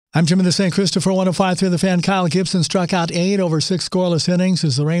I'm Jimmy the St. Christopher, 105 through the fan. Kyle Gibson struck out 8 over 6 scoreless innings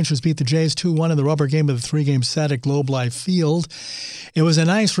as the Rangers beat the Jays 2-1 in the rubber game of the 3-game set at Globe Life Field. It was a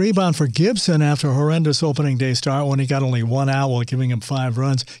nice rebound for Gibson after a horrendous opening day start when he got only 1 out while giving him 5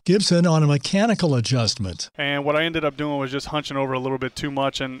 runs. Gibson on a mechanical adjustment. And what I ended up doing was just hunching over a little bit too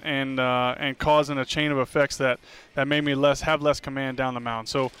much and causing a chain of effects that made me have less command down the mound.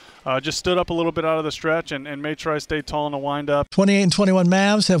 So just stood up a little bit out of the stretch and made sure I stayed tall in the windup. 28-21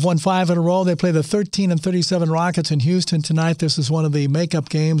 Mavs have won 5 in a row. They play the 13-37 Rockets in Houston tonight. This is one of the makeup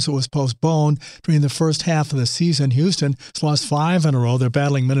games that was postponed during the first half of the season. Houston has lost 5 in a row. They're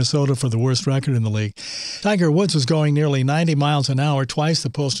battling Minnesota for the worst record in the league. Tiger Woods was going nearly 90 miles an hour, twice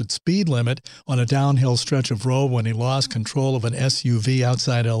the posted speed limit, on a downhill stretch of road when he lost control of an SUV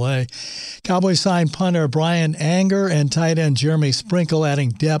outside L.A. Cowboys signed punter Brian Anger and tight end Jeremy Sprinkle, adding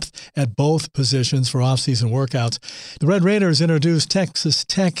depth at both positions for offseason workouts. The Red Raiders introduced Texas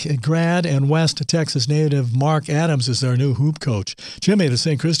Tech grad and West Texas native Mark Adams as their new hoop coach. Jimmy the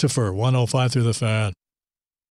St. Christopher, 105 through the fan.